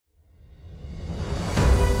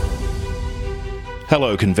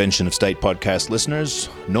Hello, Convention of State podcast listeners.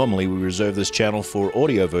 Normally, we reserve this channel for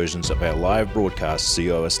audio versions of our live broadcast,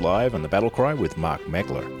 COS Live and the Battle Cry with Mark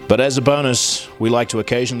Meckler. But as a bonus, we like to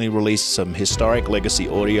occasionally release some historic legacy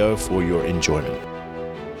audio for your enjoyment.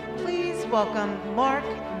 Please welcome Mark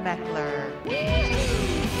Meckler.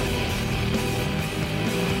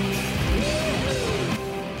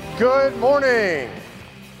 Good morning.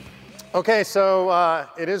 Okay, so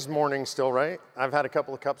it is morning still, right? I've had a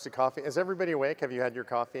couple of cups of coffee. Is everybody awake? Have you had your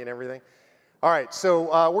coffee and everything? All right,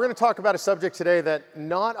 so we're going to talk about a subject today that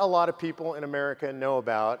not a lot of people in America know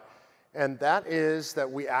about, and that is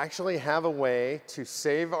that we actually have a way to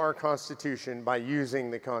save our Constitution by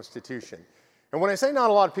using the Constitution. And when I say not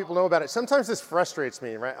a lot of people know about it, sometimes this frustrates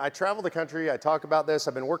me, right? I travel the country, I talk about this,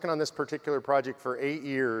 I've been working on this particular project for 8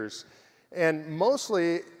 years, and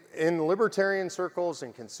mostly in libertarian circles,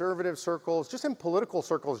 in conservative circles, just in political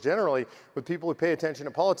circles generally, with people who pay attention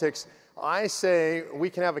to politics, I say we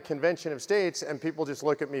can have a convention of states and people just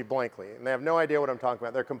look at me blankly and they have no idea what I'm talking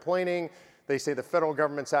about. They're complaining, they say the federal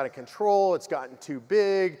government's out of control, it's gotten too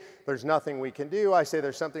big, there's nothing we can do. I say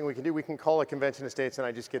there's something we can do, we can call a convention of states, and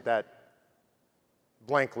I just get that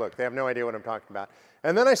blank look. They have no idea what I'm talking about.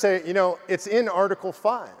 And then I say, you know, it's in Article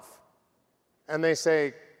 5. And they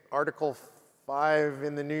say, Article 5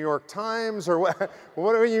 in the New York Times, or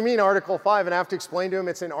what do you mean Article 5? And I have to explain to them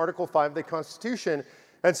it's in Article 5 of the Constitution.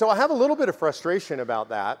 And so I have a little bit of frustration about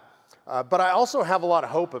that, but I also have a lot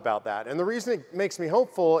of hope about that. And the reason it makes me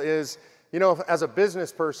hopeful is, you know, as a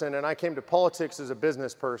business person, and I came to politics as a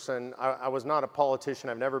business person, I was not a politician,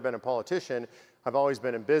 I've never been a politician, I've always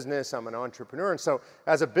been in business, I'm an entrepreneur. And so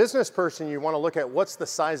as a business person, you want to look at what's the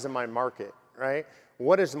size of my market, right?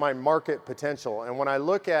 What is my market potential? And when I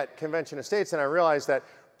look at Convention of States and I realize that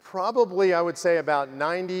probably I would say about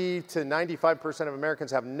 90 to 95% of Americans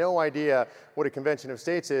have no idea what a Convention of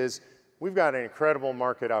States is, we've got an incredible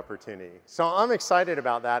market opportunity. So I'm excited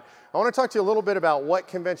about that. I want to talk to you a little bit about what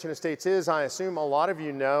Convention of States is. I assume a lot of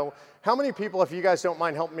you know. How many people, if you guys don't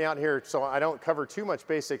mind helping me out here so I don't cover too much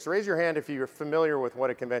basics, raise your hand if you're familiar with what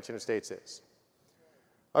a Convention of States is.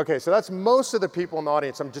 Okay, so that's most of the people in the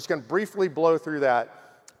audience. I'm just going to briefly blow through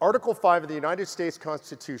that. Article 5 of the United States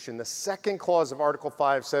Constitution, the second clause of Article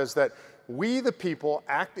 5 says that we, the people,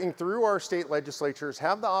 acting through our state legislatures,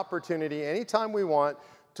 have the opportunity anytime we want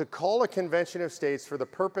to call a convention of states for the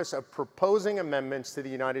purpose of proposing amendments to the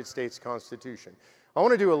United States Constitution. I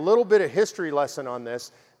want to do a little bit of history lesson on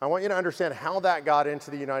this. I want you to understand how that got into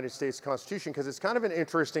the United States Constitution, because it's kind of an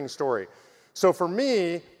interesting story. So for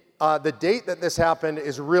me, the date that this happened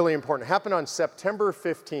is really important. It happened on September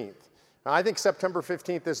 15th. Now, I think September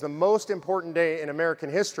 15th is the most important day in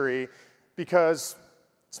American history because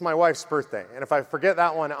it's my wife's birthday. And if I forget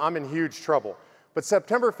that one, I'm in huge trouble. But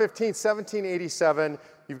September 15th, 1787,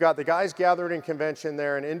 you've got the guys gathered in convention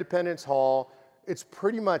there in Independence Hall. It's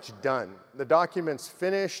pretty much done. The document's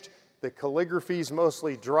finished. The calligraphy's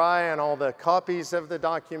mostly dry on all the copies of the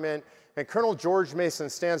document. And Colonel George Mason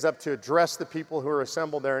stands up to address the people who are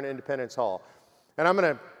assembled there in Independence Hall. And I'm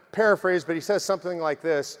going to paraphrase, but he says something like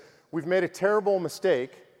this: "We've made a terrible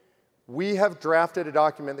mistake. We have drafted a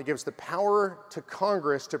document that gives the power to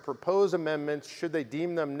Congress to propose amendments should they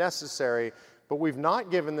deem them necessary, but we've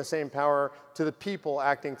not given the same power to the people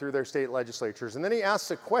acting through their state legislatures." And then he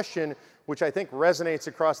asks a question which I think resonates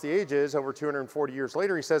across the ages over 240 years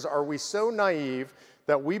later. He says, are we so naive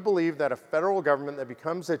that we believe that a federal government that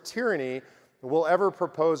becomes a tyranny will ever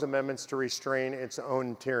propose amendments to restrain its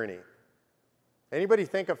own tyranny? Anybody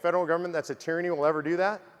think a federal government that's a tyranny will ever do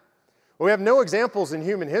that? Well, we have no examples in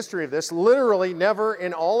human history of this. Literally never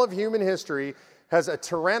in all of human history has a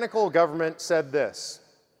tyrannical government said this: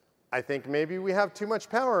 I think maybe we have too much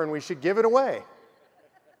power and we should give it away.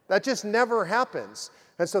 That just never happens.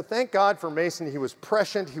 And so thank God for Mason. He was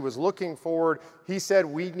prescient. He was looking forward. He said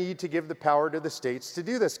we need to give the power to the states to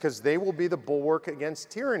do this because they will be the bulwark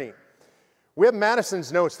against tyranny. We have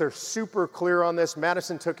Madison's notes. They're super clear on this.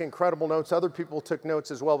 Madison took incredible notes. Other people took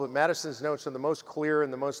notes as well, but Madison's notes are the most clear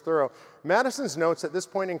and the most thorough. Madison's notes at this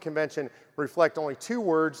point in convention reflect only two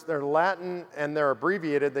words. They're Latin and they're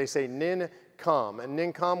abbreviated. They say nin com, and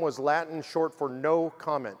nin com was Latin short for no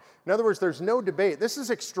comment. In other words, there's no debate. This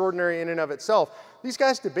is extraordinary in and of itself. These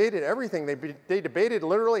guys debated everything. They debated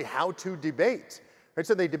literally how to debate. Right?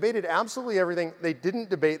 So they debated absolutely everything. They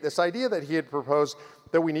didn't debate this idea that he had proposed,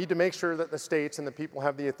 that we need to make sure that the states and the people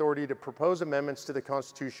have the authority to propose amendments to the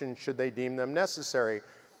Constitution should they deem them necessary.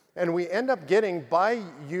 And we end up getting, by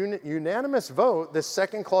unanimous vote, this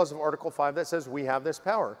second clause of Article 5 that says we have this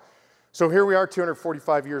power. So here we are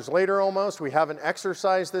 245 years later almost. We haven't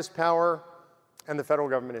exercised this power, and the federal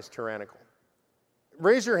government is tyrannical.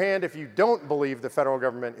 raise your hand if you don't believe the federal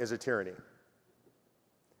government is a tyranny.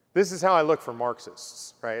 This is how I look for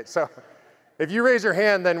Marxists, right? So if you raise your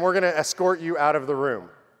hand, then we're going to escort you out of the room.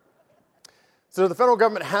 So the federal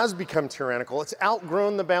government has become tyrannical. It's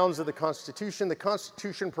outgrown the bounds of the Constitution. The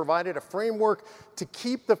Constitution provided a framework to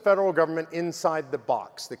keep the federal government inside the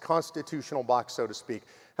box, the constitutional box, so to speak.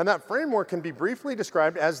 And that framework can be briefly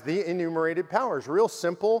described as the enumerated powers. Real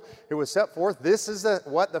simple. It was set forth. This is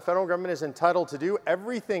what the federal government is entitled to do.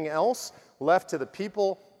 Everything else left to the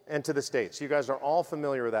people and to the states. You guys are all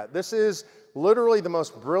familiar with that. This is literally the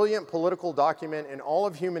most brilliant political document in all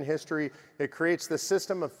of human history. It creates the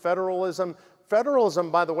system of federalism.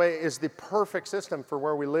 Federalism, by the way, is the perfect system for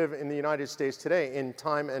where we live in the United States today in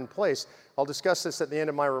time and place. I'll discuss this at the end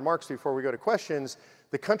of my remarks before we go to questions.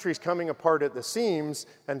 The country's coming apart at the seams,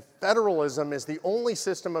 and federalism is the only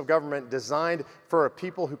system of government designed for a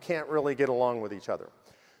people who can't really get along with each other.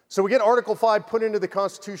 So we get Article 5 put into the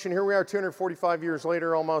Constitution. Here we are 245 years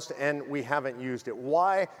later almost, and we haven't used it.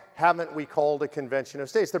 Why haven't we called a convention of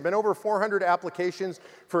states? There have been over 400 applications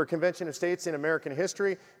for a convention of states in American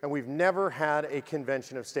history, and we've never had a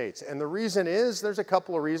convention of states. And the reason is, there's a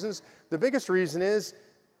couple of reasons. The biggest reason is,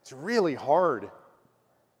 it's really hard.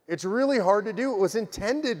 It's really hard to do. It was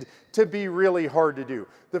intended to be really hard to do.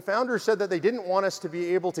 The founders said that they didn't want us to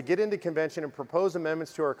be able to get into convention and propose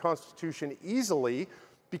amendments to our Constitution easily,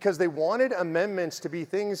 because they wanted amendments to be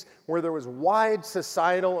things where there was wide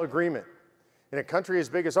societal agreement. In a country as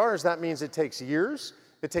big as ours, that means it takes years.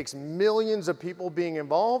 It takes millions of people being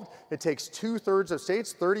involved. It takes 2/3 of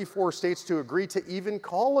states, 34 states, to agree to even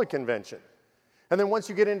call a convention. And then once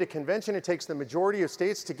you get into convention, it takes the majority of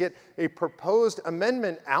states to get a proposed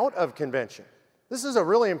amendment out of convention. This is a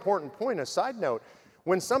really important point, a side note.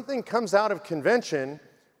 When something comes out of convention,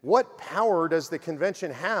 what power does the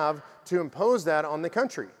convention have to impose that on the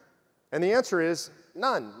country? And the answer is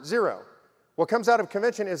none, zero. What comes out of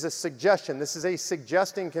convention is a suggestion. This is a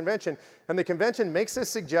suggesting convention. And the convention makes a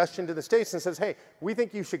suggestion to the states and says, hey, we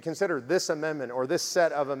think you should consider this amendment or this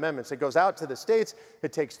set of amendments. It goes out to the states.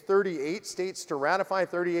 It takes 38 states to ratify.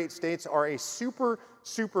 38 states are a super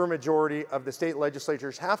majority of the state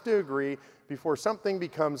legislatures have to agree before something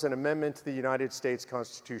becomes an amendment to the United States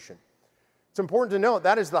Constitution. It's important to note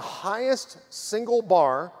that is the highest single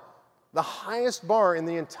bar, the highest bar in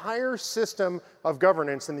the entire system of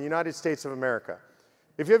governance in the United States of America.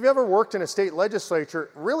 If you've ever worked in a state legislature,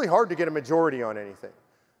 really hard to get a majority on anything.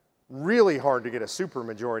 Really hard to get a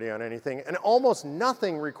supermajority on anything, and almost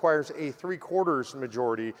nothing requires a 3/4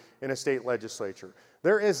 majority in a state legislature.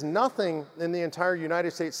 There is nothing in the entire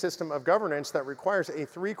United States system of governance that requires a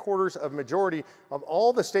 3/4 of majority of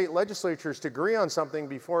all the state legislatures to agree on something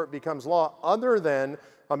before it becomes law, other than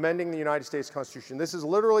amending the United States Constitution. This is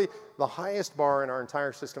literally the highest bar in our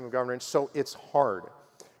entire system of governance, so it's hard.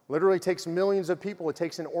 Literally takes millions of people. It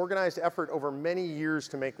takes an organized effort over many years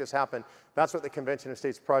to make this happen. That's what the Convention of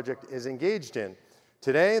States Project is engaged in.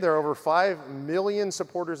 Today, there are over 5 million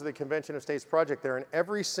supporters of the Convention of States Project. They're in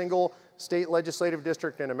every single state legislative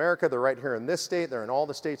district in America. They're right here in this state. They're in all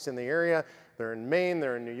the states in the area. They're in Maine.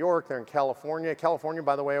 They're in New York. They're in California. California,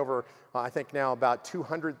 by the way, over, I think now about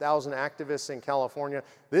 200,000 activists in California.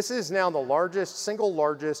 This is now the largest, single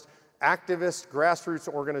largest activist grassroots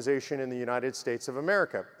organization in the United States of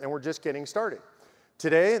America, and we're just getting started.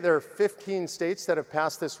 Today, there are 15 states that have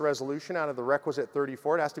passed this resolution out of the requisite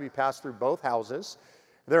 34. It has to be passed through both houses.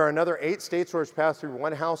 There are another 8 states where it's passed through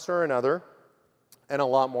one house or another, and a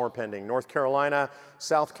lot more pending. North Carolina,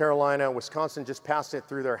 South Carolina, Wisconsin just passed it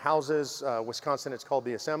through their houses. Wisconsin, it's called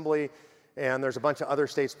the Assembly, and there's a bunch of other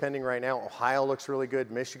states pending right now. Ohio looks really good.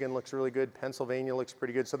 Michigan looks really good. Pennsylvania looks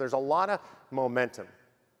pretty good. So there's a lot of momentum.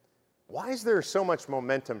 Why is there so much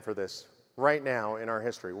momentum for this right now in our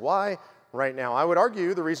history? Why right now? I would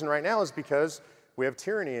argue the reason right now is because we have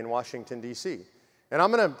tyranny in Washington, D.C. And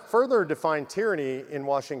I'm going to further define tyranny in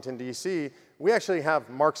Washington, D.C. We actually have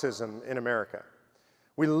Marxism in America.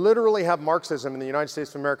 We literally have Marxism in the United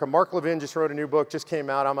States of America. Mark Levin just wrote a new book, just came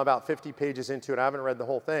out. I'm about 50 pages into it. I haven't read the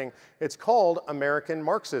whole thing. It's called American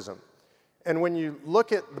Marxism. And when you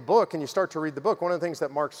look at the book and you start to read the book, one of the things that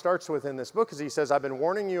Marx starts with in this book is he says, I've been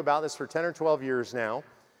warning you about this for 10 or 12 years now,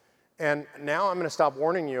 and now I'm going to stop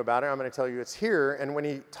warning you about it. I'm going to tell you it's here. And when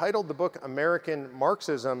he titled the book American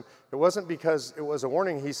Marxism, it wasn't because it was a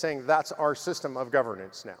warning. He's saying that's our system of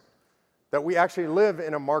governance now, that we actually live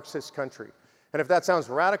in a Marxist country. And if that sounds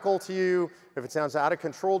radical to you, if it sounds out of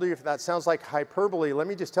control to you, if that sounds like hyperbole, let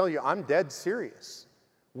me just tell you, I'm dead serious.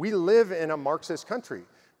 We live in a Marxist country.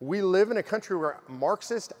 We live in a country where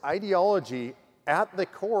Marxist ideology at the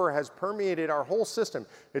core has permeated our whole system.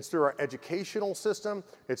 It's through our educational system,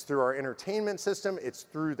 it's through our entertainment system, it's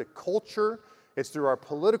through the culture, it's through our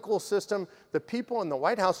political system. The people in the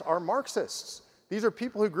White House are Marxists. These are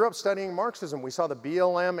people who grew up studying Marxism. We saw the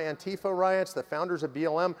BLM Antifa riots. The founders of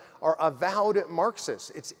BLM are avowed Marxists.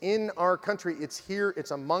 It's in our country. It's here.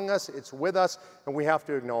 It's among us. It's with us, and we have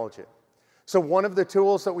to acknowledge it. So one of the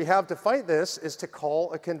tools that we have to fight this is to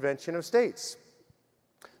call a convention of states.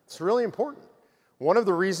 It's really important. One of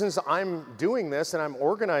the reasons I'm doing this and I'm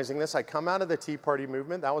organizing this, I come out of the Tea Party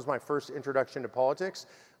movement. That was my first introduction to politics.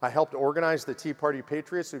 I helped organize the Tea Party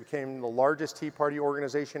Patriots, who became the largest Tea Party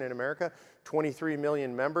organization in America, 23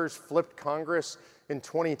 million members, flipped Congress in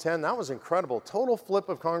 2010. That was incredible. Total flip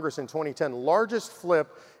of Congress in 2010, largest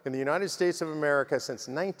flip in the United States of America since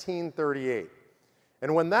 1938.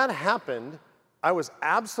 And when that happened, I was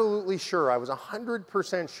absolutely sure, I was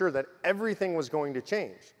 100% sure that everything was going to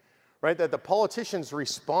change. Right, that the politicians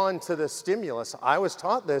respond to the stimulus. I was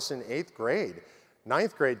taught this in 8th grade,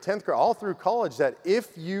 9th grade, 10th grade, all through college, that if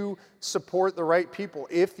you support the right people,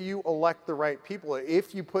 if you elect the right people,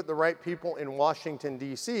 if you put the right people in Washington,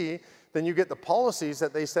 D.C., then you get the policies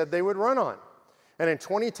that they said they would run on. And in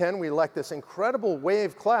 2010, we elect this incredible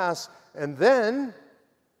wave class, and then,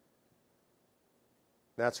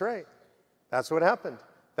 that's right, that's what happened.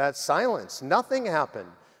 That's silence. Nothing happened.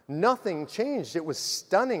 Nothing changed. It was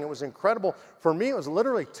stunning. It was incredible. For me, it was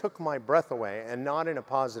literally took my breath away, and not in a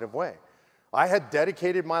positive way. I had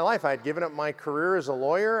dedicated my life. I had given up my career as a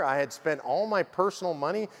lawyer. I had spent all my personal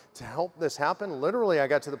money to help this happen. Literally, I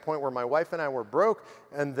got to the point where my wife and I were broke,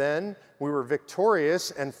 and then we were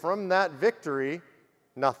victorious, and from that victory,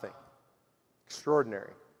 nothing.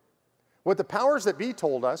 Extraordinary. What the powers that be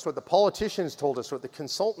told us, what the politicians told us, what the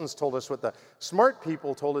consultants told us, what the smart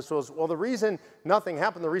people told us was, well, the reason nothing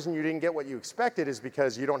happened, the reason you didn't get what you expected is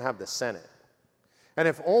because you don't have the Senate. And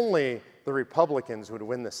if only the Republicans would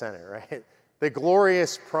win the Senate, right? The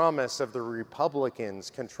glorious promise of the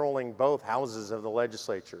Republicans controlling both houses of the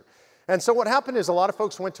legislature. And so what happened is a lot of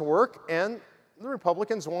folks went to work, and the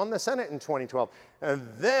Republicans won the Senate in 2012. And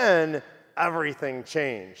then everything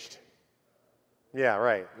changed. Yeah,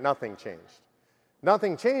 right. Nothing changed.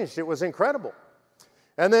 Nothing changed. It was incredible.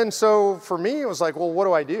 And then so for me, it was like, well, what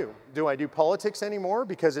do I do? Do I do politics anymore?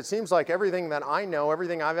 Because it seems like everything that I know,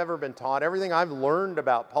 everything I've ever been taught, everything I've learned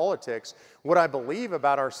about politics, what I believe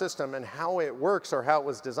about our system and how it works or how it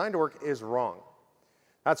was designed to work is wrong.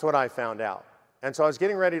 That's what I found out. And so I was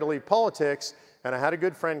getting ready to leave politics, and I had a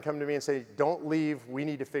good friend come to me and say, don't leave. We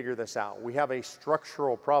need to figure this out. We have a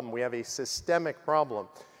structural problem. We have a systemic problem.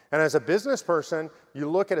 And as a business person, you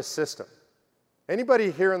look at a system.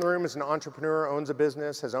 Anybody here in the room is an entrepreneur, owns a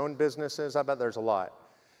business, has owned businesses? I bet there's a lot.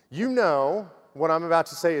 You know what I'm about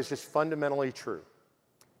to say is just fundamentally true.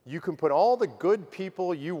 You can put all the good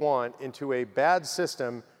people you want into a bad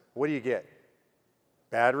system. What do you get?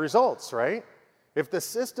 Bad results, right? If the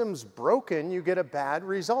system's broken, you get a bad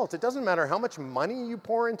result. It doesn't matter how much money you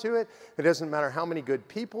pour into it. It doesn't matter how many good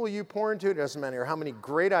people you pour into it. It doesn't matter how many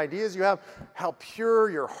great ideas you have, how pure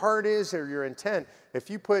your heart is or your intent. If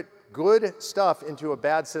you put good stuff into a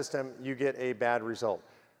bad system, you get a bad result.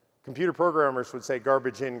 Computer programmers would say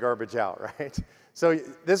garbage in, garbage out, right? So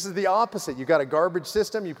this is the opposite. You got a garbage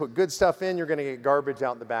system, you put good stuff in, you're going to get garbage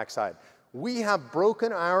out the backside. We have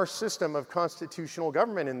broken our system of constitutional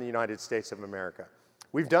government in the United States of America.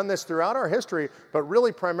 We've done this throughout our history, but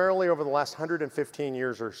really primarily over the last 115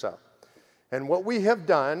 years or so. And what we have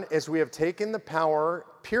done is we have taken the power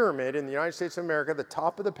pyramid in the United States of America. The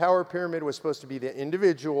top of the power pyramid was supposed to be the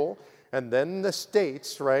individual, and then the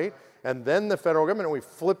states, right? And then the federal government, and we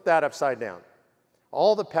flipped that upside down.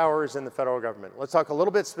 All the power is in the federal government. Let's talk a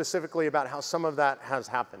little bit specifically about how some of that has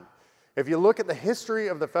happened. If you look at the history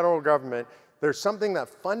of the federal government, there's something that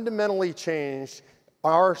fundamentally changed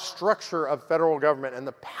our structure of federal government and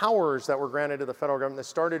the powers that were granted to the federal government that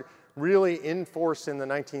started really in force in the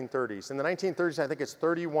 1930s. In the 1930s, I think it's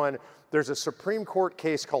 31, there's a Supreme Court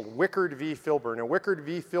case called Wickard v. Filburn. And Wickard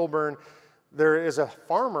v. Filburn, there is a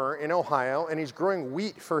farmer in Ohio, and he's growing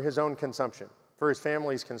wheat for his own consumption, for his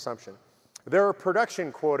family's consumption. There are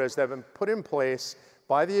production quotas that have been put in place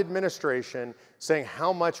by the administration saying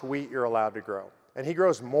how much wheat you're allowed to grow. And he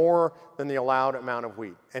grows more than the allowed amount of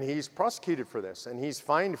wheat. And he's prosecuted for this, and he's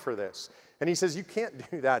fined for this. And he says, you can't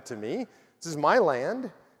do that to me. This is my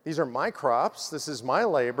land. These are my crops. This is my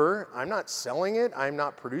labor. I'm not selling it. I'm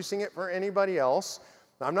not producing it for anybody else.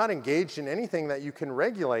 I'm not engaged in anything that you can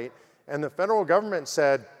regulate. And the federal government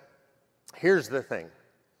said, here's the thing.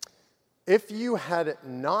 If you had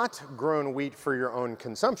not grown wheat for your own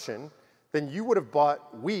consumption, then you would have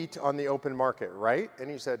bought wheat on the open market, right? And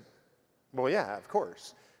he said, Well, yeah, of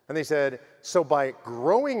course. And they said, so by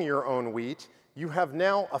growing your own wheat, you have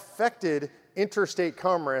now affected interstate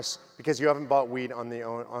commerce because you haven't bought wheat on the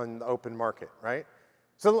open market, right?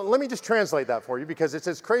 So let me just translate that for you, because it's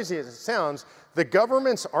as crazy as it sounds. The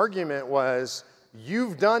government's argument was,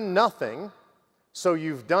 you've done nothing, so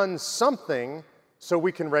you've done something, so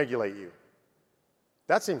we can regulate you.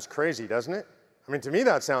 That seems crazy, doesn't it? I mean, to me,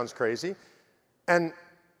 that sounds crazy. And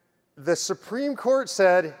the Supreme Court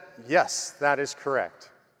said, yes, that is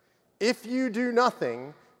correct. If you do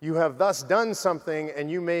nothing, you have thus done something,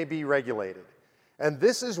 and you may be regulated. And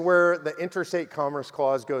this is where the Interstate Commerce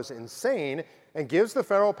Clause goes insane and gives the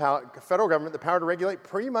federal government the power to regulate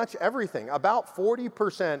pretty much everything. About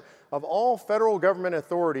 40% of all federal government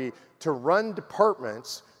authority to run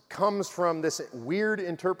departments comes from this weird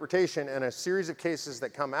interpretation and a series of cases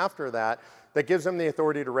that come after that gives them the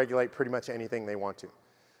authority to regulate pretty much anything they want to.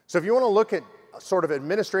 So if you want to look at sort of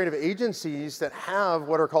administrative agencies that have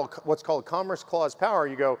what's called Commerce Clause power,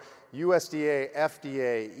 you go USDA,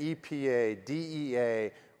 FDA, EPA,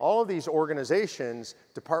 DEA, all of these organizations,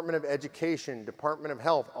 Department of Education, Department of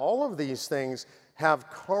Health, all of these things have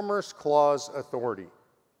Commerce Clause authority,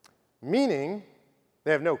 meaning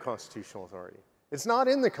they have no constitutional authority. It's not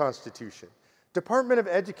in the Constitution. Department of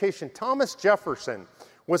Education, Thomas Jefferson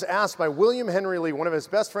was asked by William Henry Lee, one of his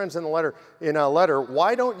best friends in a letter,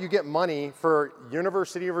 why don't you get money for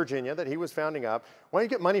University of Virginia that he was founding up? Why don't you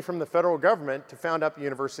get money from the federal government to found up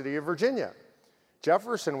University of Virginia?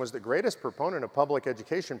 Jefferson was the greatest proponent of public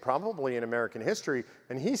education probably in American history,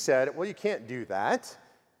 and he said, well, you can't do that.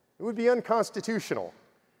 It would be unconstitutional.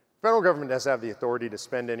 The federal government doesn't have the authority to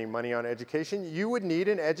spend any money on education. You would need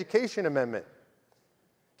an education amendment.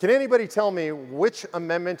 Can anybody tell me which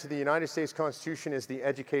amendment to the United States Constitution is the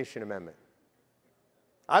Education Amendment?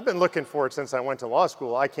 I've been looking for it since I went to law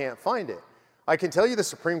school. I can't find it. I can tell you the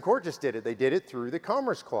Supreme Court just did it. They did it through the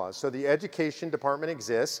Commerce Clause. So the Education Department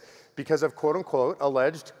exists because of quote unquote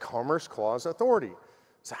alleged Commerce Clause authority.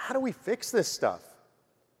 So how do we fix this stuff?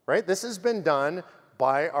 Right? This has been done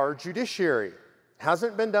by our judiciary. It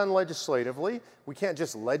hasn't been done legislatively. We can't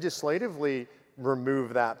just legislatively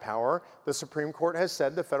remove that power. The Supreme Court has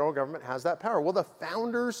said the federal government has that power. Well, the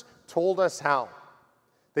founders told us how.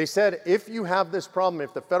 They said, if you have this problem,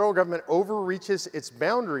 if the federal government overreaches its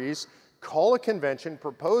boundaries, call a convention,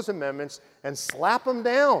 propose amendments, and slap them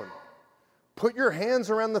down. Put your hands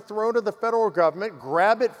around the throat of the federal government,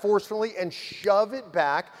 grab it forcefully, and shove it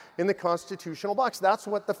back in the constitutional box. That's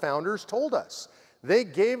what the founders told us. They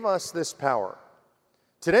gave us this power.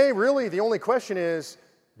 Today, really, the only question is,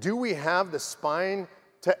 do we have the spine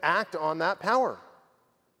to act on that power?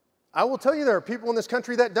 I will tell you there are people in this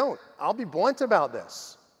country that don't. I'll be blunt about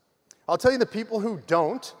this. I'll tell you the people who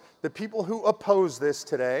don't, the people who oppose this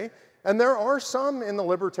today, and there are some in the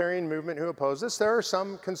libertarian movement who oppose this. There are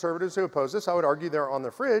some conservatives who oppose this. I would argue they're on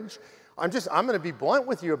the fridge. I'm going to be blunt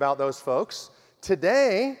with you about those folks.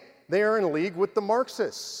 Today, they are in league with the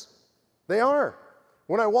Marxists. They are.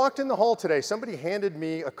 When I walked in the hall today, somebody handed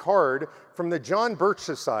me a card from the John Birch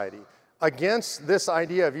Society against this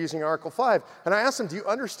idea of using Article 5. And I asked them, do you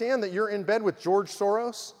understand that you're in bed with George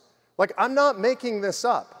Soros? Like, I'm not making this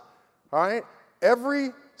up, all right? Every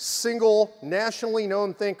single nationally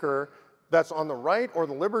known thinker that's on the right or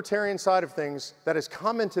the libertarian side of things that has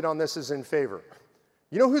commented on this is in favor.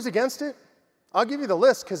 You know who's against it? I'll give you the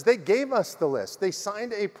list because they gave us the list. They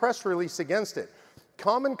signed a press release against it.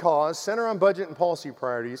 Common Cause, Center on Budget and Policy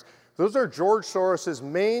Priorities, those are George Soros's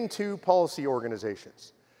main two policy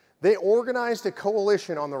organizations. They organized a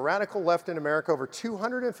coalition on the radical left in America. Over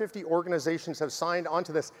 250 organizations have signed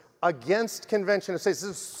onto this against Convention of States. This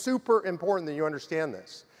is super important that you understand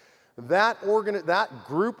this. That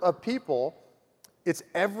group of people, it's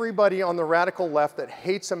everybody on the radical left that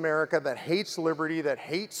hates America, that hates liberty, that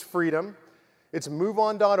hates freedom. It's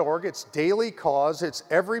MoveOn.org, it's Daily Cause, it's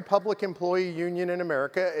every public employee union in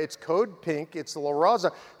America, it's Code Pink, it's La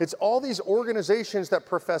Raza. It's all these organizations that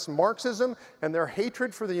profess Marxism and their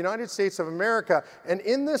hatred for the United States of America. And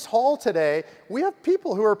in this hall today, we have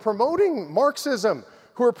people who are promoting Marxism,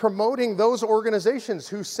 who are promoting those organizations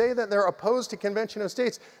who say that they're opposed to Convention of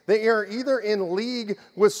States. They are either in league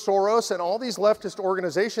with Soros and all these leftist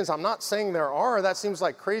organizations. I'm not saying there are. That seems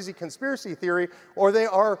like crazy conspiracy theory. Or they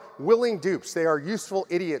are willing dupes. They are useful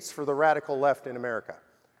idiots for the radical left in America.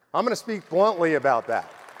 I'm going to speak bluntly about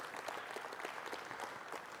that.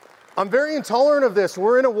 I'm very intolerant of this.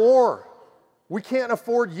 We're in a war. We can't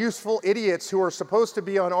afford useful idiots who are supposed to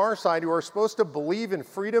be on our side, who are supposed to believe in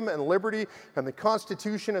freedom and liberty and the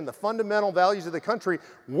Constitution and the fundamental values of the country,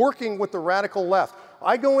 working with the radical left.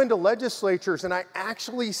 I go into legislatures and I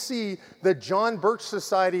actually see the John Birch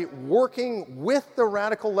Society working with the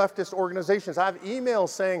radical leftist organizations. I have emails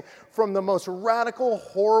saying from the most radical,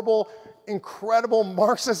 horrible, incredible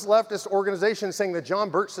Marxist leftist organizations saying the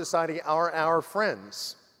John Birch Society are our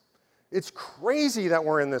friends. It's crazy that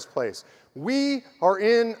we're in this place. We are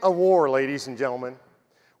in a war, ladies and gentlemen.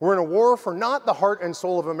 We're in a war for not the heart and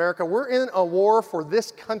soul of America. We're in a war for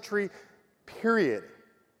this country, period.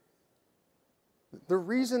 The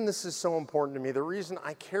reason this is so important to me, the reason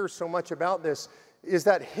I care so much about this, is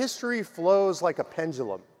that history flows like a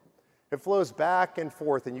pendulum. It flows back and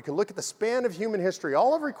forth, and you can look at the span of human history.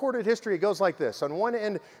 All of recorded history, it goes like this. On one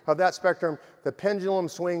end of that spectrum, the pendulum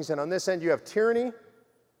swings, and on this end you have tyranny,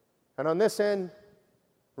 and on this end,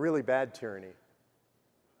 really bad tyranny.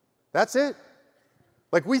 That's it.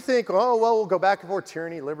 Like we think, oh, well, we'll go back and forth,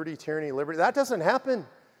 tyranny, liberty, tyranny, liberty. That doesn't happen.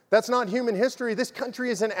 That's not human history. This country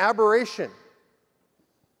is an aberration.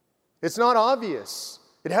 It's not obvious.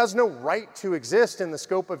 It has no right to exist in the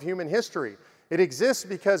scope of human history. It exists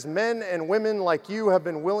because men and women like you have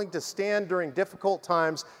been willing to stand during difficult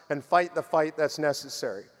times and fight the fight that's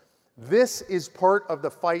necessary. This is part of the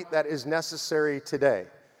fight that is necessary today.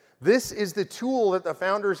 This is the tool that the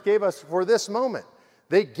founders gave us for this moment.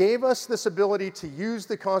 They gave us this ability to use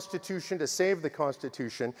the Constitution to save the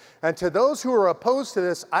Constitution. And to those who are opposed to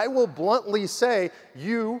this, I will bluntly say,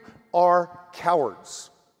 you are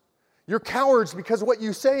cowards. You're cowards because what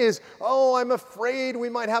you say is, oh, I'm afraid we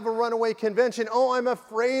might have a runaway convention. Oh, I'm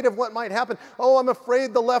afraid of what might happen. Oh, I'm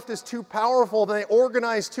afraid the left is too powerful. They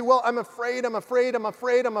organize too well. I'm afraid, I'm afraid, I'm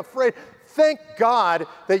afraid, I'm afraid. Thank God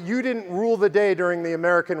that you didn't rule the day during the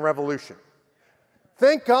American Revolution.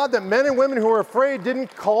 Thank God that men and women who are afraid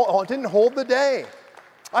didn't hold the day.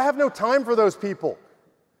 I have no time for those people.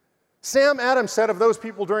 Sam Adams said of those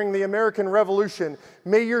people during the American Revolution,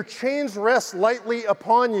 may your chains rest lightly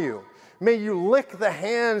upon you. May you lick the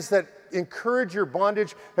hands that encourage your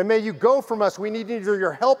bondage, and may you go from us. We need neither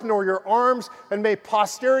your help nor your arms, and may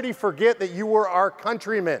posterity forget that you were our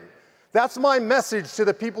countrymen. That's my message to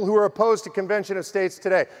the people who are opposed to Convention of States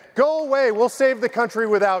today. Go away, we'll save the country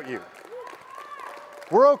without you.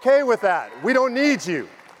 We're okay with that. We don't need you.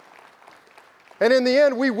 And in the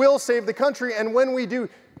end, we will save the country, and when we do,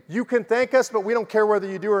 you can thank us, but we don't care whether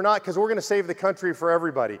you do or not, because we're going to save the country for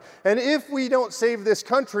everybody. And if we don't save this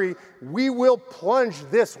country, we will plunge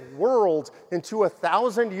this world into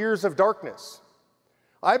 1,000 years of darkness.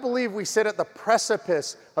 I believe we sit at the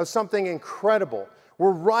precipice of something incredible.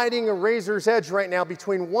 We're riding a razor's edge right now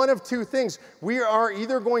between one of two things. We are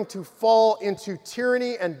either going to fall into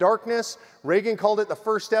tyranny and darkness. Reagan called it the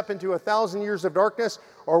first step into 1,000 years of darkness,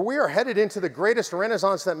 or we are headed into the greatest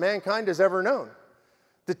renaissance that mankind has ever known.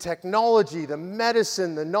 The technology, the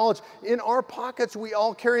medicine, the knowledge. In our pockets, we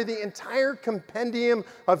all carry the entire compendium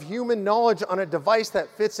of human knowledge on a device that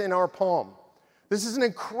fits in our palm. This is an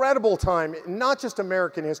incredible time, not just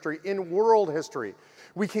American history, in world history.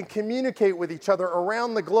 We can communicate with each other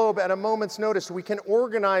around the globe at a moment's notice. We can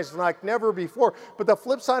organize like never before. But the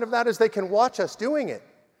flip side of that is they can watch us doing it.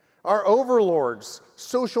 Our overlords,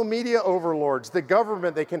 social media overlords, the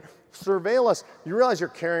government, they can surveil us. You realize you're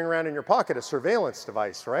carrying around in your pocket a surveillance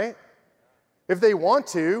device, right? If they want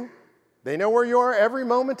to, they know where you are every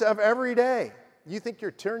moment of every day. You think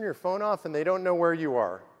you turn your phone off and they don't know where you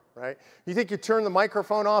are, right? You think you turn the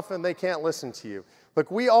microphone off and they can't listen to you. Look,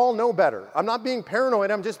 we all know better. I'm not being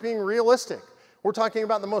paranoid, I'm just being realistic. We're talking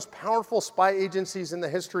about the most powerful spy agencies in the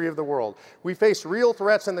history of the world. We face real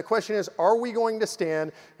threats, and the question is, are we going to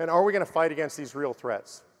stand and are we going to fight against these real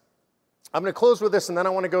threats? I'm going to close with this, and then I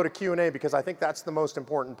want to go to Q&A because I think that's the most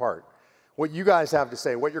important part. What you guys have to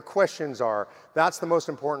say, what your questions are, that's the most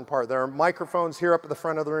important part. There are microphones here up at the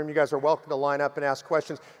front of the room. You guys are welcome to line up and ask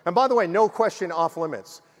questions. And by the way, no question off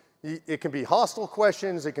limits. It can be hostile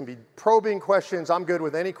questions, it can be probing questions. I'm good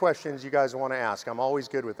with any questions you guys want to ask. I'm always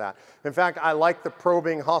good with that. In fact, I like the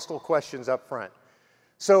probing, hostile questions up front.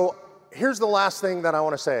 So here's the last thing that I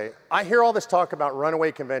want to say. I hear all this talk about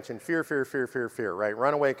runaway convention, fear, fear, fear, fear, fear, right?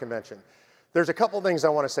 Runaway convention. There's a couple things I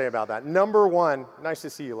want to say about that. Number one, nice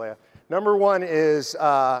to see you, Leah. Number one is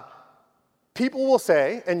people will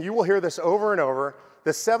say, and you will hear this over and over, the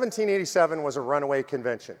 1787 was a runaway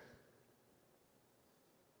convention.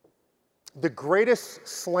 The greatest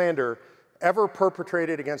slander ever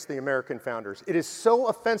perpetrated against the American founders. It is so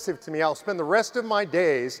offensive to me. I'll spend the rest of my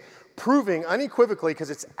days proving unequivocally, because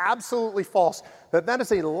it's absolutely false, that that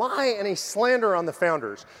is a lie and a slander on the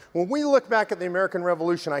founders. When we look back at the American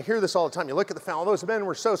Revolution, I hear this all the time. You look at the founders, those men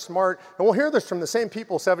were so smart, and we'll hear this from the same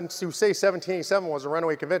people who say 1787 was a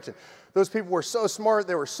runaway convention. Those people were so smart,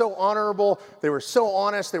 they were so honorable, they were so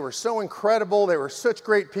honest, they were so incredible, they were such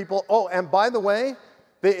great people. Oh, and by the way,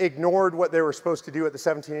 they ignored what they were supposed to do at the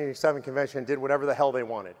 1787 convention and did whatever the hell they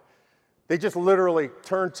wanted. They just literally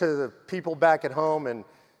turned to the people back at home and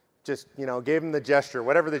just, gave them the gesture,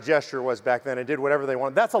 whatever the gesture was back then, and did whatever they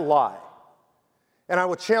wanted. That's a lie. And I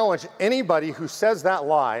will challenge anybody who says that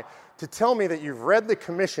lie to tell me that you've read the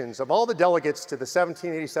commissions of all the delegates to the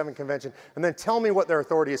 1787 convention, and then tell me what their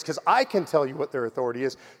authority is, because I can tell you what their authority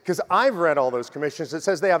is, because I've read all those commissions. It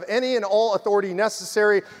says they have any and all authority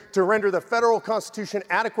necessary to render the federal constitution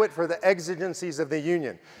adequate for the exigencies of the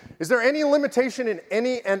Union. Is there any limitation in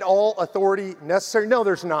any and all authority necessary? No,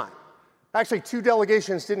 there's not. Actually, 2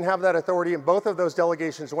 delegations didn't have that authority, and both of those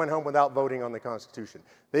delegations went home without voting on the Constitution.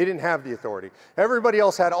 They didn't have the authority. Everybody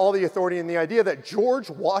else had all the authority, and the idea that George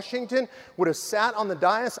Washington would have sat on the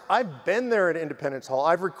dais, I've been there at Independence Hall.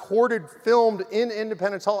 I've recorded, filmed in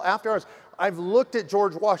Independence Hall after hours. I've looked at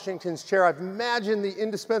George Washington's chair. I've imagined the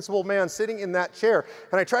indispensable man sitting in that chair,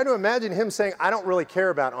 and I try to imagine him saying, I don't really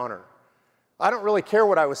care about honor. I don't really care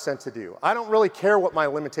what I was sent to do. I don't really care what my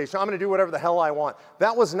limitation. I'm going to do whatever the hell I want.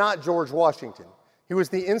 That was not George Washington. He was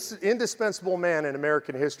the indispensable man in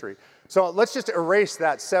American history. So let's just erase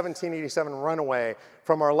that 1787 runaway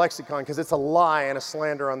from our lexicon, because it's a lie and a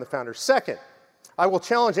slander on the founders. Second, I will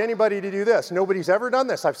challenge anybody to do this. Nobody's ever done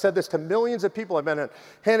this. I've said this to millions of people. I've been on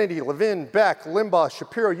Hannity, Levin, Beck, Limbaugh,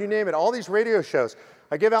 Shapiro, you name it, all these radio shows.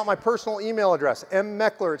 I give out my personal email address,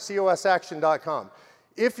 mmeckler@cosaction.com.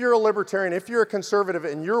 If you're a libertarian, if you're a conservative,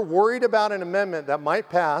 and you're worried about an amendment that might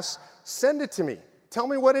pass, send it to me. Tell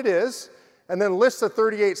me what it is, and then list the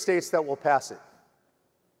 38 states that will pass it.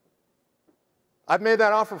 I've made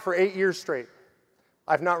that offer for 8 years straight.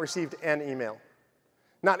 I've not received an email.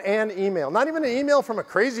 Not an email. Not even an email from a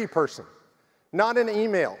crazy person. Not an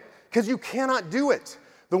email. Because you cannot do it.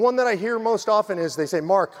 The one that I hear most often is they say,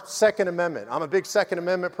 Mark, Second Amendment. I'm a big Second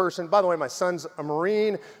Amendment person. By the way, my son's a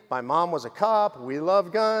Marine. My mom was a cop. We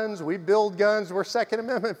love guns. We build guns. We're Second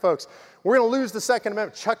Amendment folks. We're going to lose the Second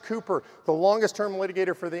Amendment. Chuck Cooper, the longest term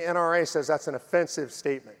litigator for the NRA, says that's an offensive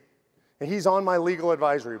statement. And he's on my legal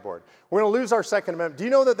advisory board. We're going to lose our Second Amendment. Do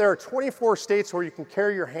you know that there are 24 states where you can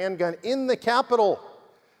carry your handgun in the Capitol?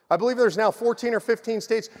 I believe there's now 14 or 15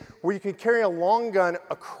 states where you can carry a long gun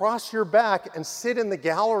across your back and sit in the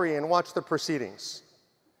gallery and watch the proceedings.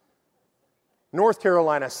 North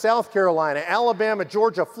Carolina, South Carolina, Alabama,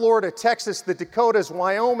 Georgia, Florida, Texas, the Dakotas,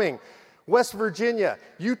 Wyoming, West Virginia.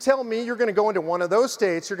 You tell me you're going to go into one of those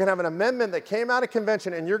states, you're going to have an amendment that came out of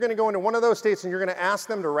convention, and you're going to go into one of those states and you're going to ask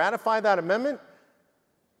them to ratify that amendment?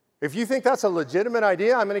 If you think that's a legitimate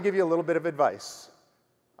idea, I'm going to give you a little bit of advice.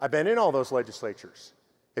 I've been in all those legislatures.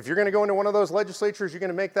 If you're going to go into one of those legislatures, you're going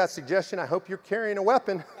to make that suggestion, I hope you're carrying a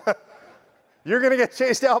weapon. You're going to get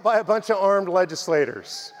chased out by a bunch of armed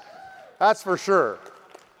legislators. That's for sure.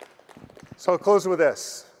 So I'll close with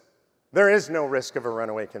this. There is no risk of a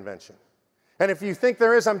runaway convention. And if you think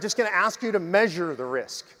there is, I'm just going to ask you to measure the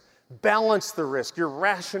risk, balance the risk. You're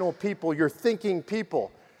rational people, you're thinking people.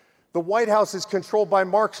 The White House is controlled by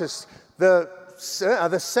Marxists. The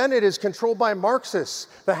Senate is controlled by Marxists.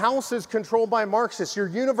 The House is controlled by Marxists. Your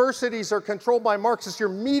universities are controlled by Marxists. Your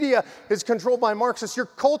media is controlled by Marxists. Your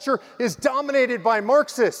culture is dominated by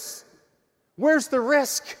Marxists. Where's the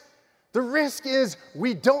risk? The risk is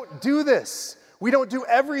we don't do this. We don't do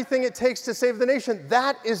everything it takes to save the nation.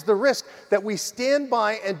 That is the risk, that we stand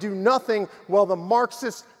by and do nothing while the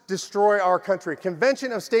Marxists destroy our country.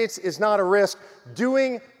 Convention of States is not a risk.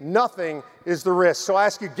 Doing nothing is the risk. So I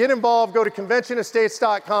ask you, get involved. Go to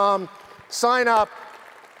conventionofstates.com. Sign up.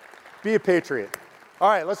 Be a patriot. All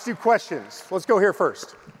right, let's do questions. Let's go here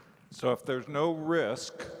first. So if there's no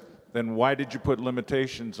risk, then why did you put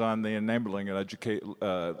limitations on the enabling and educate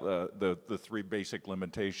the 3 basic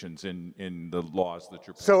limitations in the laws that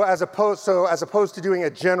you're? So as opposed to doing a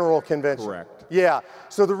general convention. Correct. Yeah.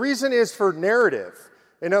 So the reason is for narrative.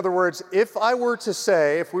 In other words, if I were to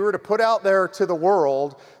say, if we were to put out there to the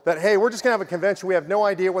world that, hey, we're just going to have a convention, we have no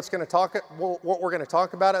idea what we're going to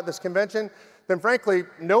talk about at this convention, then frankly,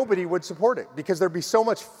 nobody would support it, because there'd be so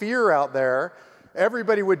much fear out there.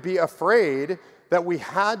 Everybody would be afraid that we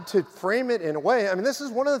had to frame it in a way. I mean, this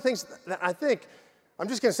is one of the things that I think, I'm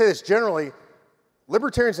just going to say this generally,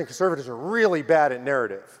 libertarians and conservatives are really bad at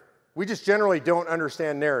narrative. We just generally don't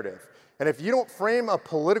understand narrative. And if you don't frame a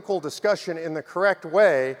political discussion in the correct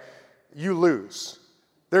way, you lose.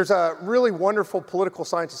 There's a really wonderful political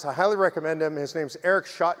scientist. I highly recommend him. His name's Eric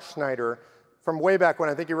Schachtschneider, from way back when.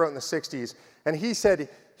 I think he wrote in the 60s. And he said,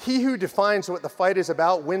 he who defines what the fight is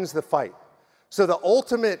about wins the fight. So the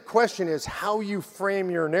ultimate question is how you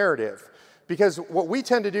frame your narrative. Because what we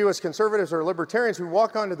tend to do as conservatives or libertarians, we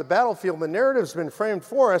walk onto the battlefield, the narrative's been framed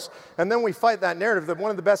for us, and then we fight that narrative.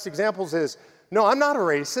 One of the best examples is, no, I'm not a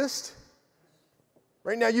racist.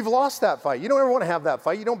 Right now, you've lost that fight. You don't ever want to have that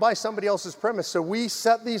fight. You don't buy somebody else's premise. So we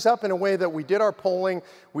set these up in a way that we did our polling,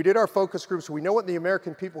 we did our focus groups, we know what the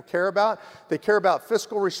American people care about. They care about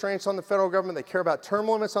fiscal restraints on the federal government, they care about term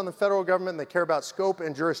limits on the federal government, and they care about scope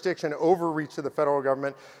and jurisdiction overreach of the federal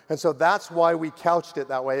government. And so that's why we couched it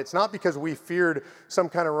that way. It's not because we feared some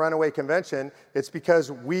kind of runaway convention. It's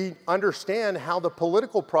because we understand how the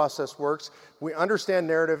political process works, we understand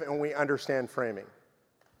narrative, and we understand framing.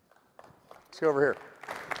 Let's go over here.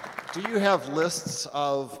 Do you have lists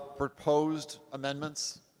of proposed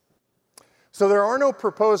amendments? So there are no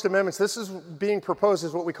proposed amendments. This is being proposed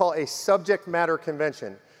as what we call a subject matter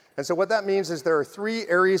convention. And so what that means is there are 3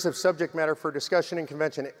 areas of subject matter for discussion in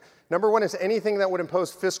convention. Number 1 is anything that would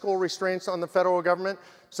impose fiscal restraints on the federal government.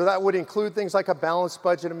 So that would include things like a balanced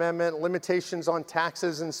budget amendment, limitations on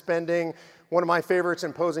taxes and spending. One of my favorites,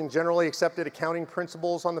 imposing generally accepted accounting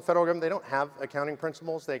principles on the federal government. They don't have accounting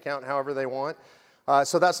principles. They account however they want.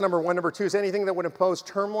 So that's number 1. Number 2 is anything that would impose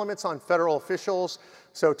term limits on federal officials.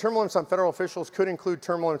 So term limits on federal officials could include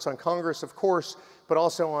term limits on Congress, of course, but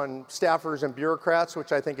also on staffers and bureaucrats,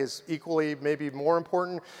 which I think is equally, maybe more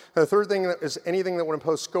important. And the third thing is anything that would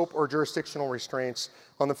impose scope or jurisdictional restraints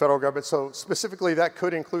on the federal government. So specifically, that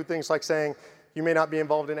could include things like saying, you may not be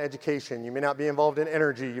involved in education, you may not be involved in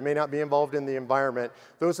energy, you may not be involved in the environment.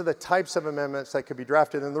 Those are the types of amendments that could be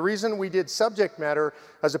drafted. And the reason we did subject matter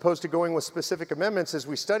as opposed to going with specific amendments is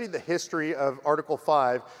we studied the history of Article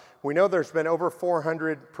 5. We know there's been over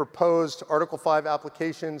 400 proposed Article 5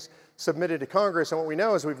 applications submitted to Congress, and what we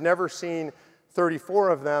know is we've never seen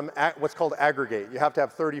 34 of them at what's called aggregate. You have to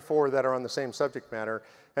have 34 that are on the same subject matter.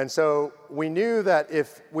 And so we knew that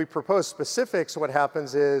if we propose specifics, what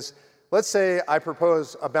happens is, let's say I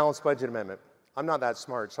propose a balanced budget amendment. I'm not that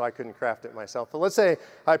smart, so I couldn't craft it myself. But let's say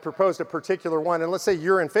I proposed a particular one, and let's say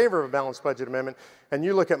you're in favor of a balanced budget amendment, and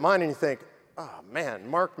you look at mine and you think, oh man,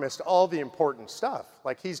 Mark missed all the important stuff.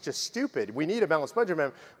 Like, he's just stupid. We need a balanced budget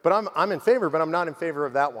amendment, but I'm in favor, but I'm not in favor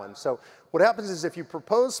of that one. So what happens is if you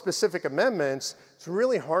propose specific amendments, it's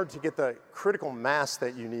really hard to get the critical mass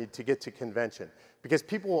that you need to get to convention, because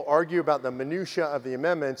people will argue about the minutia of the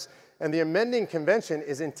amendments. And the amending convention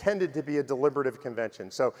is intended to be a deliberative convention.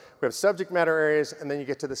 So we have subject matter areas, and then you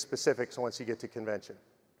get to the specifics once you get to convention.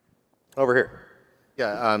 Over here.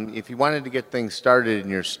 Yeah, if you wanted to get things started in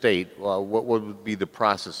your state, well, what would be the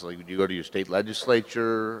process? Like, would you go to your state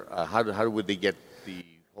legislature? How would they get the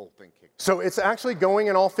whole thing kicked off? So it's actually going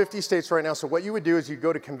in all 50 states right now. So what you would do is you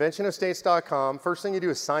go to conventionofstates.com. First thing you do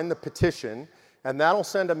is sign the petition. And that'll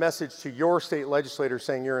send a message to your state legislator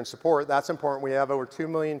saying you're in support. That's important. We have over 2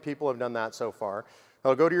 million people have done that so far.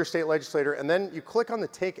 They'll go to your state legislator, and then you click on the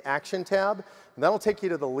Take Action tab, and that'll take you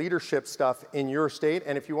to the leadership stuff in your state.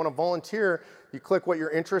 And if you want to volunteer, you click what you're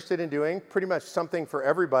interested in doing, pretty much something for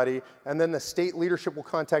everybody, and then the state leadership will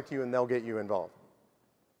contact you, and they'll get you involved.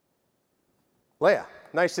 Leah,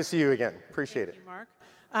 nice to see you again. Appreciate it. Thank you, Mark.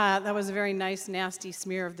 That was a very nice, nasty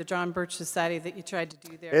smear of the John Birch Society that you tried to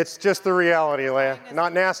do there. It's just the reality, Leah.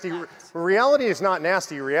 Not nasty. Reality is not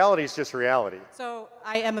nasty. Reality is just reality. So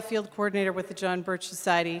I am a field coordinator with the John Birch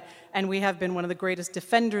Society, and we have been one of the greatest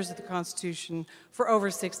defenders of the Constitution for over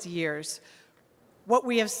 60 years. What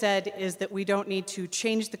we have said is that we don't need to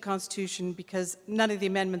change the Constitution because none of the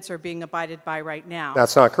amendments are being abided by right now.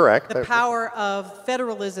 That's not correct. The power of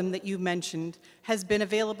federalism that you mentioned has been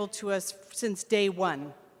available to us since day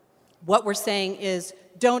one. What we're saying is,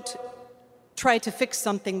 don't try to fix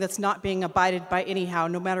something that's not being abided by anyhow.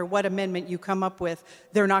 No matter what amendment you come up with,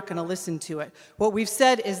 they're not going to listen to it. What we've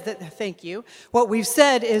said is that, thank you. What we've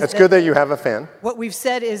said is It's good that you have a fan. What we've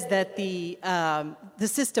said is that the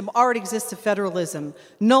system already exists of federalism.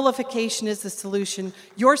 Nullification is the solution.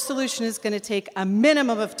 Your solution is going to take a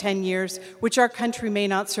minimum of 10 years, which our country may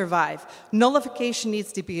not survive. Nullification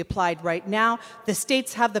needs to be applied right now. The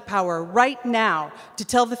states have the power right now to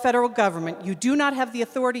tell the federal government, you do not have the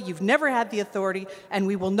authority, you've never had the authority, and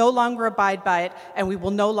we will no longer abide by it, and we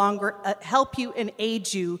will no longer help you and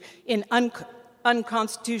aid you in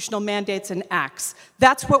unconstitutional mandates and acts.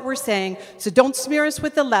 That's what we're saying. So don't smear us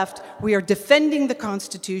with the left. We are defending the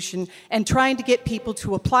Constitution and trying to get people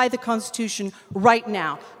to apply the Constitution right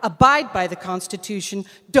now. Abide by the Constitution.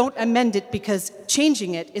 Don't amend it, because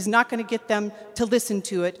changing it is not going to get them to listen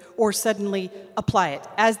to it or suddenly apply it,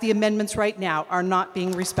 as the amendments right now are not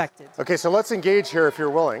being respected. Okay, so let's engage here if you're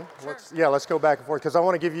willing. Let's go back and forth, because I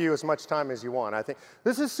want to give you as much time as you want. I think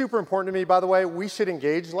this is super important to me, by the way. We should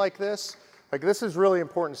engage like this. Like, this is really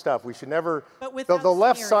important stuff. We should never, but without the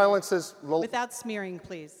left smearing. silences. Without smearing,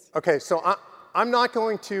 please. Okay, so I'm not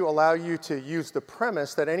going to allow you to use the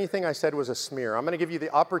premise that anything I said was a smear. I'm going to give you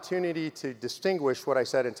the opportunity to distinguish what I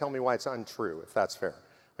said and tell me why it's untrue, if that's fair.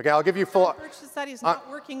 Okay, I'll give you full. The Birch Society is not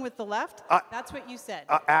working with the left? That's what you said.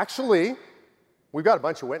 Actually, we've got a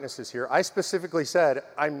bunch of witnesses here. I specifically said,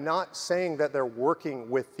 I'm not saying that they're working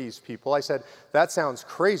with these people. I said, that sounds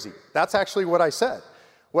crazy. That's actually what I said.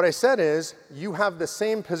 What I said is, you have the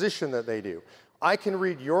same position that they do. I can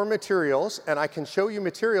read your materials, and I can show you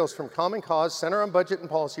materials from Common Cause, Center on Budget and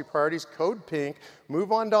Policy Priorities, Code Pink,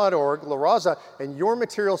 MoveOn.org, La Raza, and your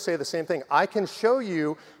materials say the same thing. I can show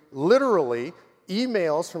you, literally,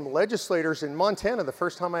 emails from legislators in Montana, the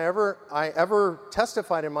first time I ever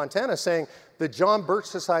testified in Montana, saying the John Birch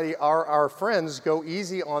Society are our friends, go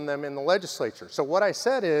easy on them in the legislature. So what I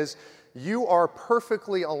said is, you are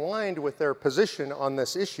perfectly aligned with their position on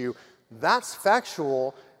this issue. That's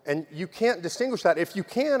factual, and you can't distinguish that. If you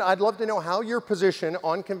can, I'd love to know how your position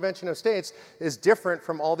on Convention of States is different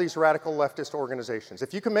from all these radical leftist organizations.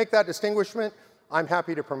 If you can make that distinguishment, I'm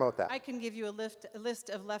happy to promote that. I can give you a list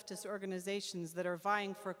of leftist organizations that are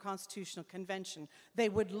vying for a constitutional convention. They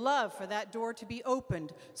would love for that door to be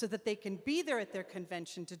opened so that they can be there at their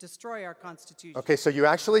convention to destroy our Constitution. Okay, so you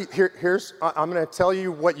actually, I'm going to tell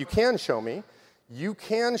you what you can show me. You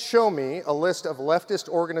can show me a list of leftist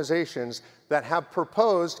organizations that have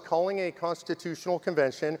proposed calling a constitutional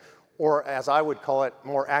convention, or as I would call it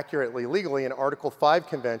more accurately legally, an Article 5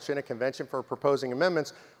 convention, a convention for proposing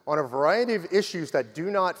amendments on a variety of issues that do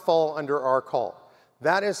not fall under our call.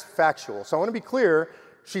 That is factual. So I want to be clear,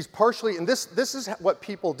 she's partially, and this is what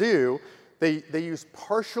people do, they use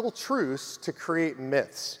partial truths to create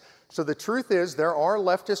myths. So the truth is, there are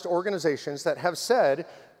leftist organizations that have said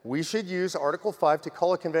we should use Article 5 to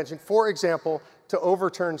call a convention, for example, to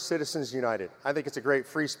overturn Citizens United. I think it's a great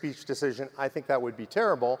free speech decision. I think that would be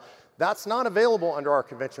terrible. That's not available under our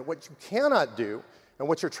convention. What you cannot do, and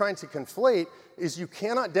what you're trying to conflate, is you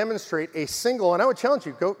cannot demonstrate a single, and I would challenge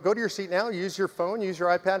you, go to your seat now, use your phone, use your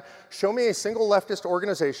iPad, show me a single leftist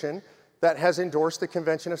organization that has endorsed the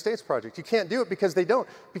Convention of States project. You can't do it because they don't,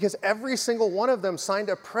 because every single one of them signed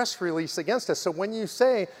a press release against us. So when you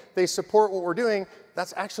say they support what we're doing,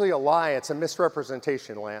 that's actually a lie. It's a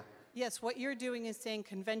misrepresentation, Lan. Yes, what you're doing is saying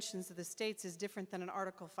conventions of the states is different than an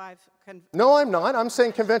Article 5 convention. No, I'm not. I'm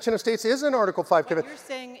saying Convention of States is an Article 5 convention. What you're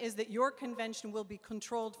saying is that your convention will be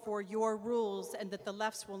controlled for your rules and that the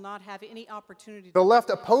lefts will not have any opportunity. The left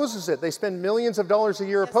opposes it. They spend millions of dollars a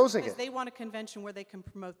year opposing it. They want a convention where they can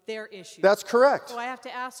promote their issues. That's correct. So I have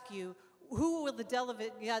to ask you, who will the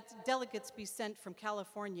delegates be sent from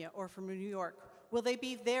California or from New York? Will they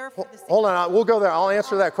be there for the same? Hold on, we'll go there. I'll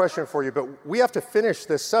answer that question for you, but we have to finish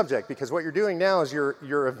this subject because what you're doing now is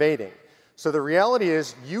you're evading. So the reality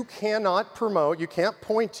is you cannot promote, you can't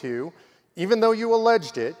point to, even though you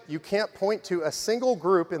alleged it, you can't point to a single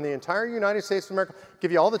group in the entire United States of America,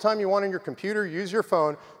 give you all the time you want on your computer, use your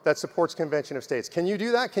phone, that supports Convention of States. Can you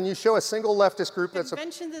do that? Can you show a single leftist group that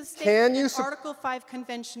supports? Convention of the States and Article 5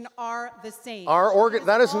 convention are the same.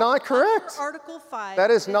 That is not correct. Article 5.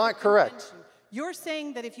 That is not correct. You're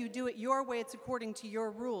saying that if you do it your way, it's according to your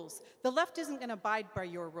rules. The left isn't going to abide by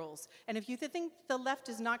your rules. And if you think the left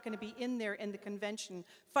is not going to be in there in the convention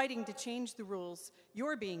fighting to change the rules,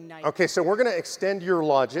 you're being naive. Okay, so we're going to extend your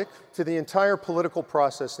logic to the entire political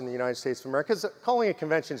process in the United States of America. Because calling a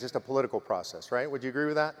convention is just a political process, right? Would you agree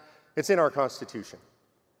with that? It's in our Constitution,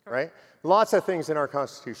 right? Lots of things in our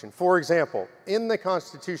Constitution. For example, in the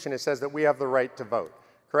Constitution, it says that we have the right to vote.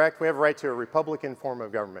 Correct? We have a right to a Republican form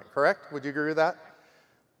of government. Correct? Would you agree with that?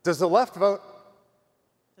 Does the left vote?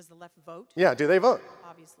 Does the left vote? Yeah, do they vote?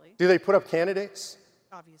 Obviously. Do they put up candidates?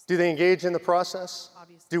 Obviously. Do they engage in the process?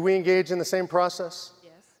 Obviously. Do we engage in the same process?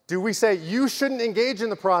 Yes. Do we say you shouldn't engage in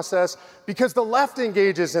the process because the left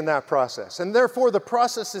engages in that process and therefore the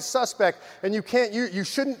process is suspect and you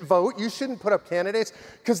shouldn't vote, you shouldn't put up candidates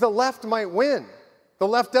because the left might win. The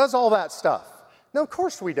left does all that stuff. No, of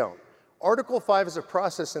course we don't. Article 5 is a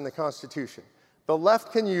process in the Constitution. The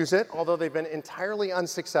left can use it, although they've been entirely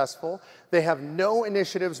unsuccessful. They have no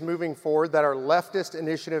initiatives moving forward that are leftist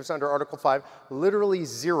initiatives under Article 5, literally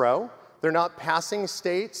zero. They're not passing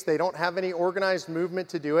states. They don't have any organized movement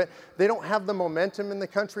to do it. They don't have the momentum in the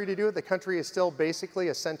country to do it. The country is still basically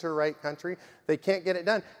a center-right country. They can't get it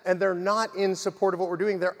done. And they're not in support of what we're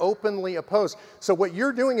doing. They're openly opposed. So what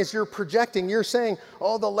you're doing is you're projecting. You're saying,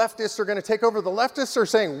 oh, the leftists are going to take over. The leftists are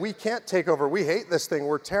saying, we can't take over. We hate this thing.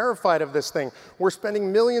 We're terrified of this thing. We're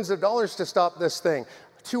spending millions of dollars to stop this thing.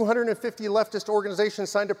 250 leftist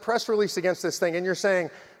organizations signed a press release against this thing. And you're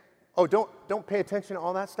saying, oh, don't pay attention to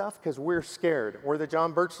all that stuff because we're scared. We're the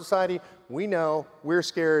John Birch Society. We know we're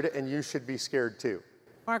scared, and you should be scared too.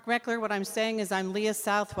 Mark Meckler, what I'm saying is I'm Leah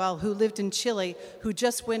Southwell, who lived in Chile, who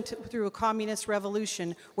just went through a communist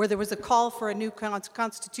revolution where there was a call for a new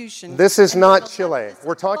constitution. This is not Chile.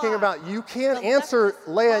 We're talking about, you can't answer,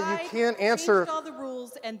 Leah, you can't answer. All the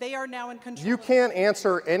rules, and they are now in control. You can't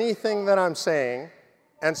answer anything that I'm saying.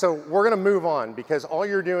 And so we're going to move on because all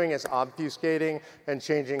you're doing is obfuscating and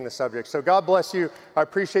changing the subject. So God bless you. I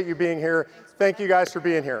appreciate you being here. Thank you guys for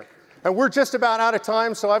being here. And we're just about out of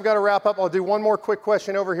time, so I've got to wrap up. I'll do one more quick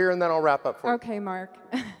question over here, and then I'll wrap up for you. Okay, Mark.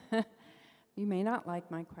 You may not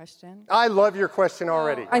like my question. I love your question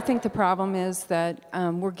already. I think the problem is that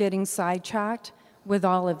we're getting sidetracked with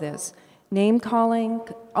all of this. Name calling,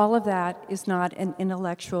 all of that is not an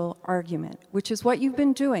intellectual argument, which is what you've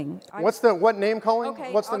been doing. What name calling?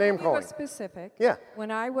 Okay, What's the name calling? I'll give you a specific. Yeah. When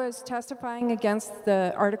I was testifying against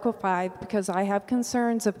the Article 5, because I have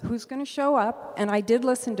concerns of who's going to show up, and I did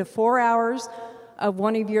listen to 4 hours of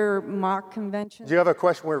one of your mock conventions. Do you have a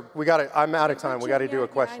question? I'm out of time. We got to do a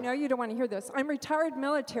question. I know you don't want to hear this. I'm retired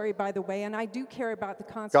military, by the way, and I do care about the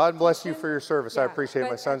Constitution. God bless you for your service. I appreciate it.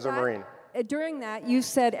 My son's a Marine. During that, you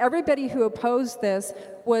said everybody who opposed this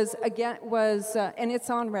was and it's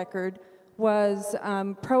on record, was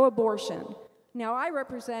pro-abortion. Now, I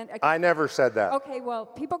represent... I never said that. Okay, well,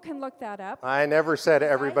 people can look that up. I never said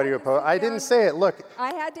everybody who opposed. I didn't say it. Look.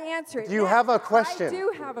 I had to answer it. Do you have a question? I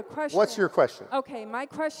do have a question. What's your question? Okay, my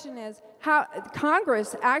question is, how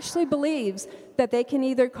Congress actually believes that they can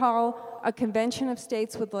either call a convention of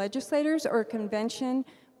states with legislators or a convention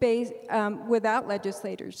based without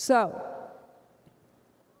legislators. So,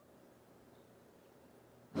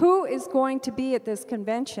 who is going to be at this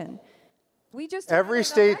convention? Every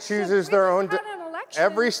state chooses their own.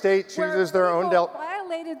 Every state chooses their own.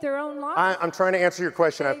 Violated their own law. I'm trying to answer your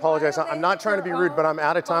question. I apologize. I'm not trying to be rude, but I'm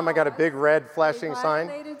out of time. I got a big red flashing sign.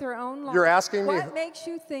 Violated their own law. You're asking me. What makes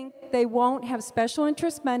you think they won't have special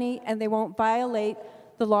interest money and they won't violate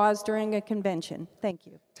the laws during a convention? Thank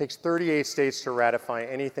you. It takes 38 states to ratify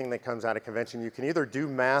anything that comes out of convention. You can either do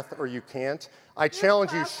math or you can't. I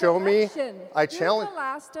challenge you, show me. I challenge the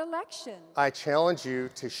last election. I challenge you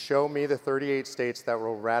to show me the 38 states that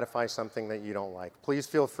will ratify something that you don't like. Please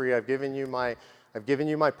feel free. I've given you my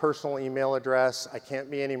personal email address. I can't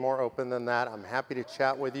be any more open than that. I'm happy to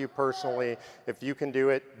chat with you personally. If you can do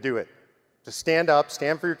it, do it. Just stand up,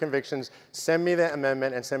 stand for your convictions, send me the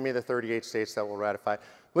amendment, and send me the 38 states that will ratify.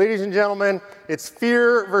 Ladies and gentlemen, it's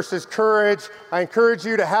fear versus courage. I encourage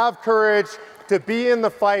you to have courage, to be in the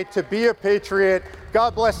fight, to be a patriot.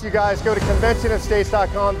 God bless you guys. Go to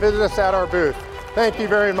conventionofstates.com. Visit us at our booth. Thank you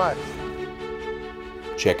very much.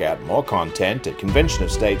 Check out more content at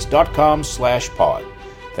conventionofstates.com/pod.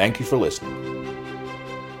 Thank you for listening.